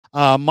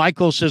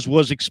Michael says,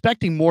 was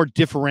expecting more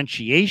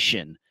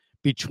differentiation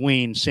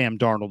between Sam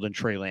Darnold and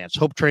Trey Lance.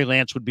 Hope Trey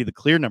Lance would be the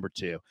clear number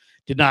 2.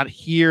 Did not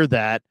hear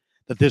that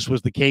this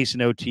was the case in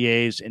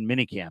OTAs and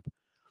minicamp.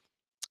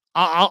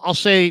 I'll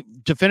say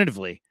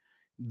definitively,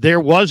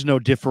 there was no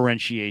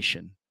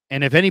differentiation.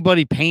 And if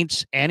anybody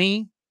paints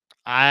any,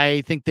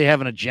 I think they have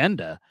an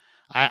agenda.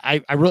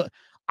 I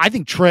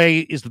think Trey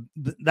is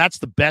that's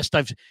the best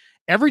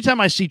every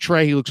time I see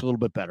Trey, he looks a little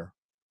bit better,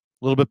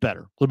 a little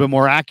bit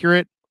more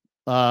accurate,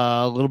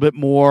 a little bit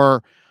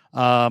more.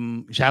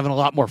 He's having a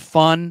lot more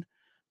fun.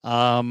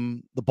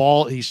 The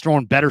ball, he's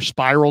throwing better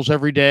spirals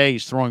every day.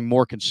 He's throwing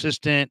more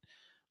consistent.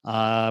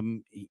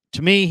 To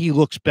me, he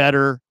looks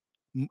better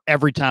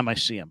every time I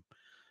see him.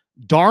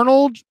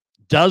 Darnold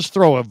does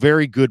throw a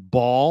very good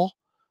ball,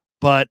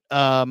 but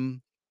I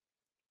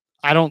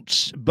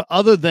don't. But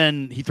other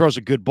than he throws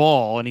a good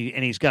ball and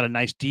he's got a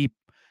nice deep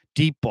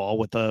ball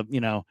with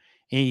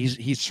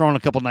he's thrown a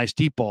couple nice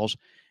deep balls.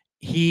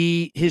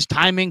 His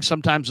timing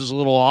sometimes is a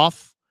little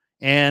off,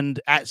 and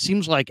it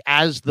seems like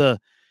as the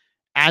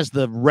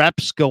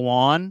reps go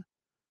on,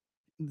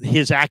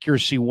 his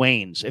accuracy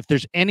wanes. If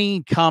there's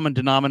any common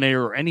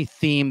denominator or any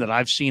theme that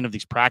I've seen of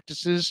these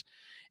practices,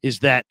 is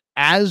that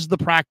as the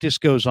practice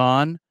goes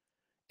on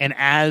and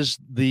as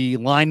the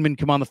linemen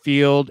come on the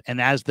field and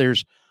as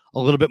there's a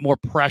little bit more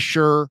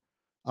pressure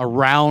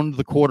around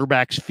the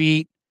quarterback's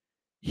feet,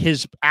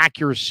 his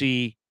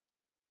accuracy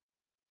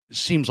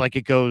seems like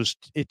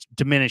it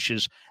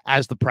diminishes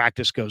as the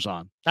practice goes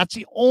on. That's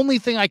the only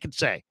thing I could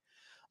say.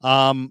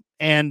 So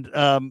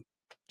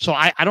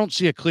I don't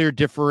see a clear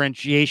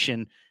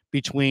differentiation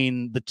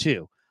between the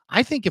two.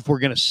 I think if we're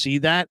going to see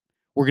that,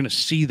 we're going to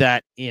see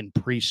that in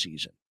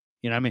preseason.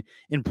 You know what I mean?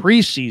 In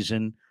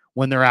preseason,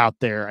 when they're out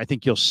there, I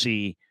think you'll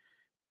see,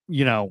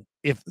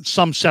 if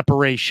some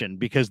separation,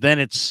 because then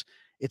it's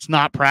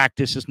not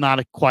practice. It's not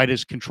quite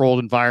as controlled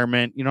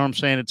environment. You know what I'm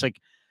saying? It's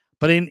like,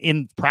 but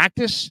in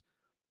practice,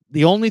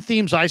 the only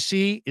themes I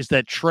see is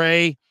that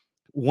Trey,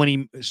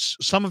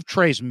 some of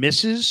Trey's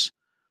misses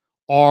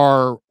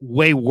are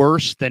way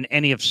worse than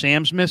any of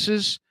Sam's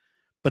misses,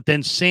 but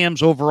then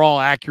Sam's overall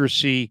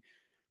accuracy,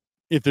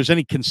 if there's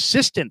any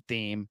consistent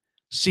theme,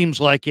 seems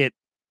like it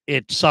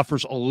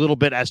suffers a little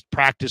bit as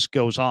practice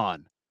goes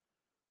on.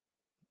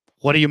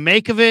 What do you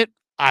make of it?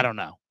 I don't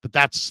know, but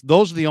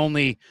those are the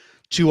only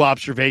two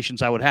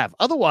observations I would have.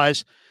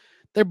 Otherwise,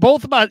 they're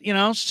both about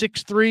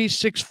 6'3",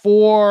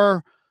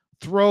 6'4",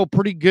 throw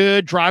pretty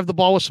good, drive the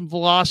ball with some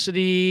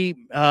velocity,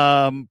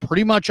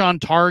 pretty much on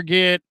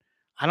target.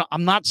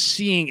 I'm not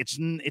seeing it's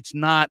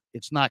not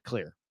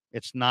clear.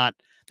 It's not.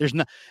 There's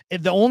not.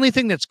 The only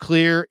thing that's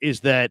clear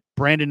is that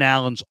Brandon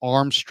Allen's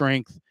arm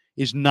strength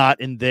is not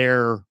in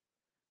their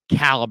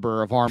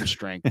caliber of arm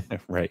strength.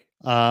 Right.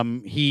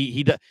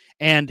 He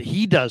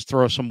does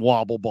throw some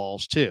wobble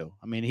balls too.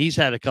 I mean, he's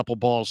had a couple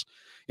balls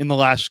in the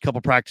last couple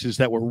practices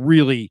that were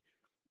really,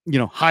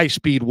 high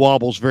speed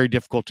wobbles, very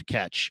difficult to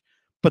catch.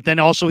 But then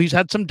also he's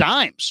had some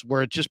dimes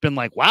where it's just been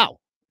like, wow,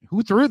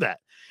 who threw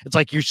that? It's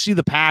like you see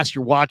the pass,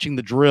 you're watching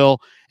the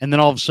drill, and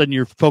then all of a sudden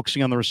you're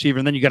focusing on the receiver,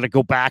 and then you got to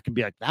go back and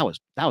be like, that was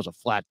a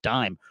flat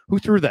dime. Who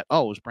threw that?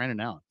 Oh, it was Brandon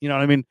Allen. You know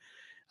what I mean?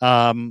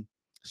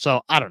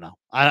 So I don't know.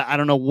 I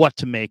don't know what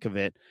to make of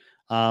it.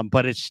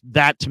 But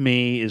that to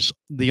me is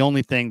the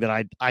only thing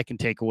that I can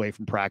take away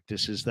from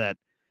practice is that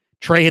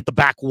Trey hit the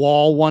back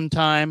wall one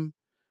time,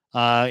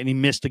 and he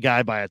missed a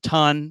guy by a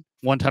ton.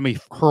 One time he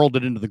hurled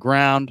it into the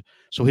ground.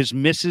 So his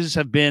misses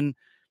have been,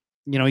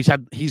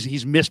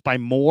 he's missed by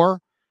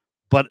more,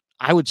 but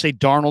I would say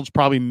Darnold's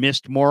probably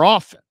missed more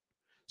often.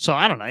 So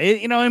I don't know.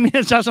 You know what I mean?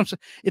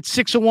 It's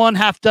 6 of one,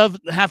 half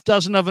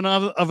dozen of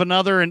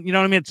another, and you know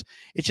what I mean.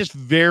 It's just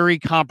very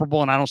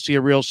comparable, and I don't see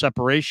a real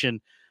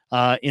separation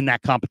in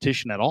that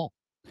competition at all.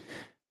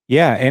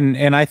 Yeah,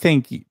 and I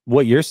think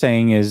what you're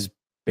saying is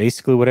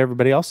basically what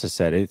everybody else has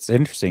said. It's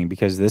interesting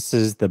because this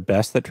is the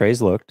best that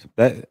Trey's looked.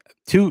 That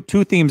two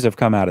themes have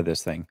come out of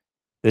this thing.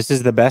 This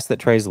is the best that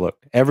Trey's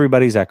looked.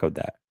 Everybody's echoed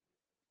that.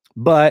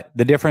 But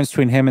the difference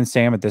between him and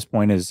Sam at this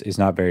point is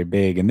not very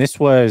big. And this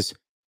was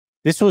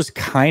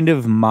kind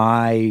of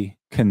my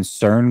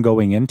concern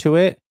going into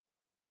it,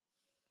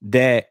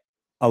 that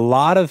a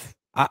lot of,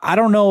 I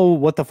don't know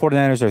what the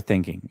 49ers are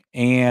thinking.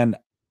 And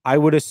I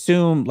would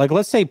assume, like,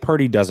 let's say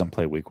Purdy doesn't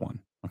play week 1.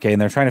 Okay.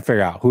 And they're trying to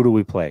figure out, who do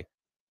we play?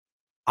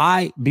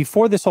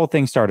 Before this whole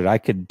thing started, I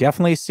could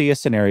definitely see a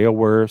scenario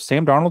where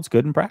Sam Darnold's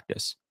good in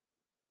practice.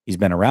 He's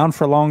been around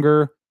for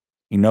longer.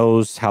 He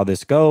knows how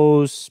this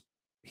goes.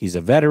 He's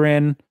a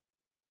veteran.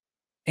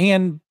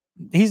 And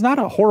he's not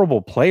a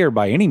horrible player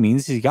by any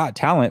means. He's got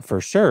talent for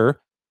sure.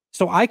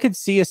 So I could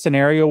see a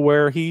scenario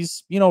where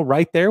he's,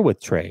 right there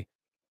with Trey.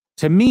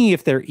 To me,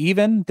 if they're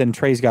even, then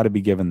Trey's got to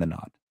be given the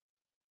nod.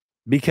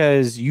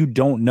 Because you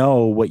don't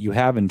know what you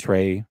have in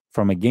Trey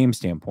from a game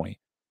standpoint.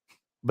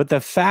 But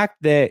the fact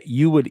that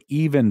you would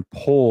even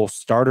pull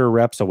starter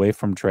reps away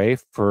from Trey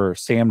for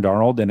Sam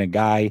Darnold and a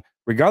guy,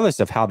 regardless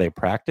of how they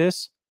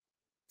practice,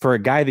 for a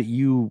guy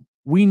that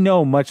we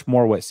know much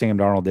more what Sam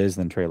Darnold is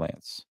than Trey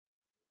Lance.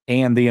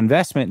 and the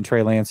investment in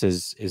Trey Lance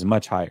is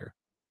much higher.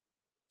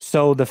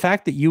 So the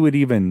fact that you would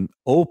even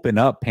open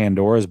up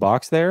Pandora's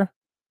box there,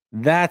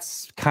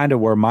 that's kind of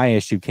where my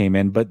issue came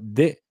in. But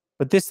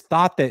this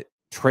thought that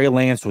Trey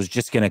Lance was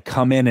just going to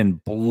come in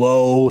and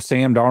blow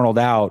Sam Darnold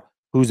out,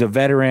 who's a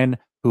veteran,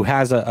 who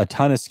has a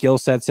ton of skill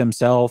sets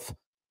himself.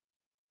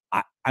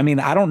 I mean,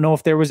 I don't know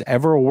if there was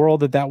ever a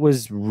world that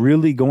was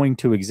really going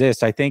to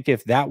exist. I think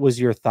if that was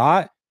your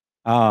thought,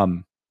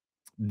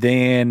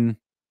 then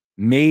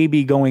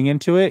maybe going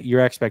into it, your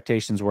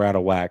expectations were out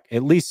of whack,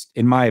 at least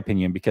in my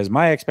opinion, because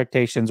my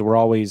expectations were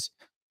always,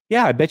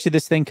 yeah, I bet you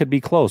this thing could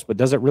be close, but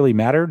does it really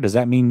matter? Does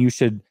that mean you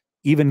should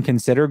even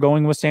consider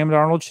going with Sam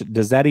Darnold?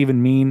 Does that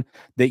even mean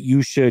that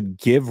you should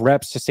give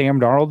reps to Sam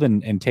Darnold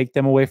and take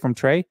them away from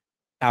Trey?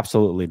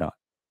 Absolutely not.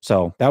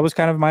 So that was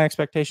kind of my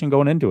expectation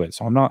going into it.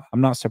 So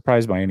I'm not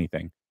surprised by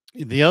anything.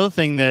 The other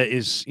thing that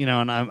is,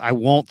 and I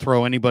won't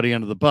throw anybody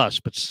under the bus,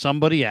 but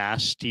somebody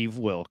asked Steve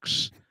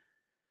Wilks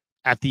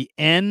at the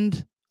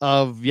end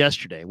of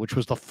yesterday, which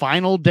was the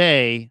final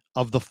day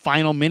of the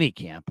final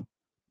minicamp.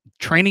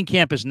 Training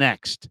camp is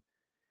next.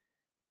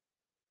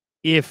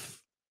 If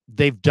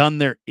they've done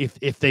their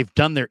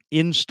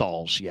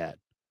installs yet.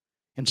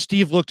 And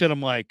Steve looked at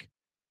him like,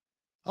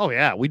 oh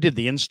yeah, we did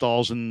the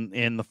installs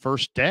in the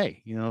first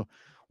day.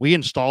 We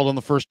installed on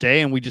the first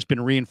day and we just been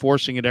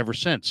reinforcing it ever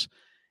since.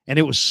 And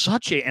it was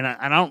such a, and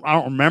I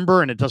don't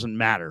remember, and it doesn't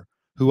matter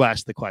who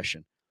asked the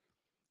question,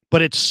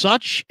 but it's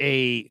such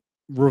a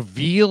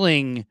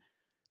revealing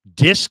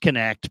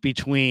disconnect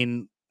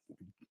between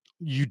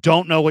you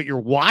don't know what you're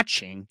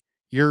watching.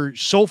 You're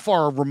so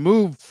far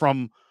removed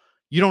from,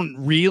 you don't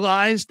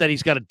realize that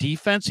he's got a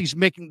defense.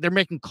 They're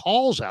making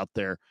calls out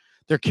there.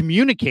 They're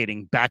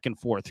communicating back and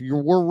forth.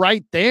 We're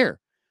right there.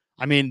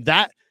 I mean,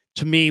 that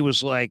to me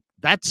was like,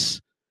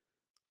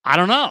 I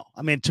don't know.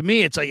 I mean, to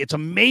me, it's like, it's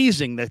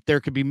amazing that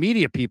there could be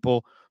media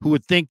people who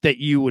would think that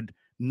you would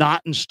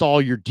not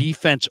install your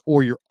defense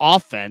or your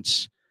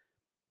offense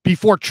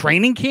before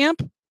training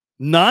camp.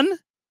 None.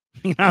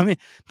 I mean,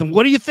 then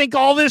what do you think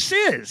all this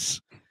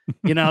is?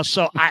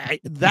 So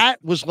that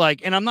was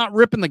like, and I'm not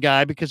ripping the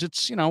guy because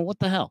it's, what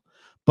the hell,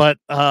 but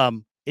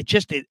I'm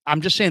just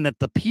saying that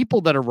the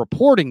people that are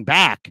reporting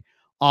back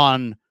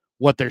on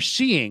what they're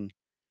seeing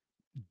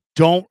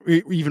don't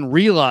even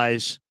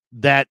realize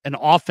that an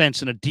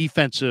offense and a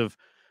defensive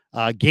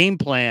not game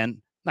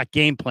plan,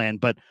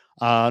 but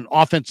an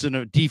offense and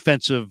a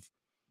defensive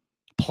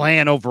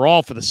plan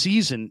overall for the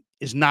season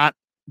is not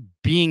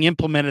being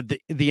implemented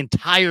the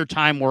entire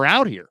time we're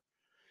out here.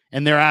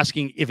 And they're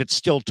asking if it's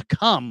still to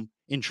come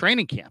in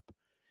training camp.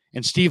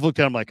 And Steve looked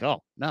at him like,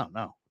 oh,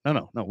 no.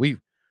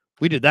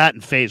 We did that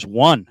in phase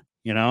 1,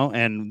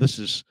 and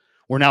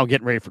we're now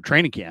getting ready for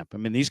training camp. I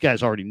mean, these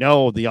guys already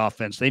know the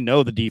offense. They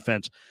know the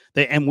defense.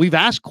 And we've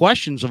asked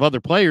questions of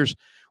other players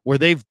where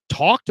they've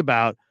talked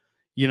about,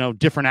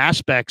 different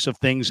aspects of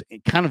things,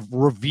 kind of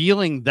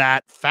revealing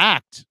that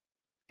fact.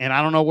 And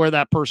I don't know where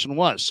that person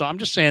was. So I'm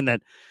just saying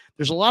that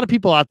there's a lot of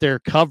people out there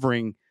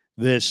covering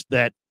this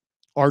that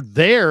are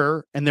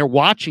there and they're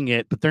watching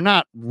it, but they're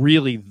not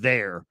really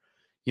there.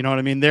 You know what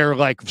I mean? They're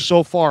like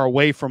so far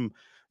away from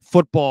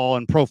football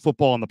and pro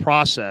football in the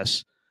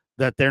process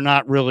that they're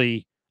not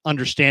really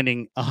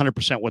understanding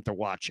 100% what they're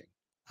watching.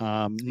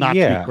 Not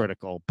to be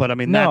critical, but I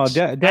mean,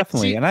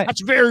 definitely.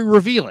 That's very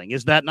revealing.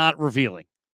 Is that not revealing?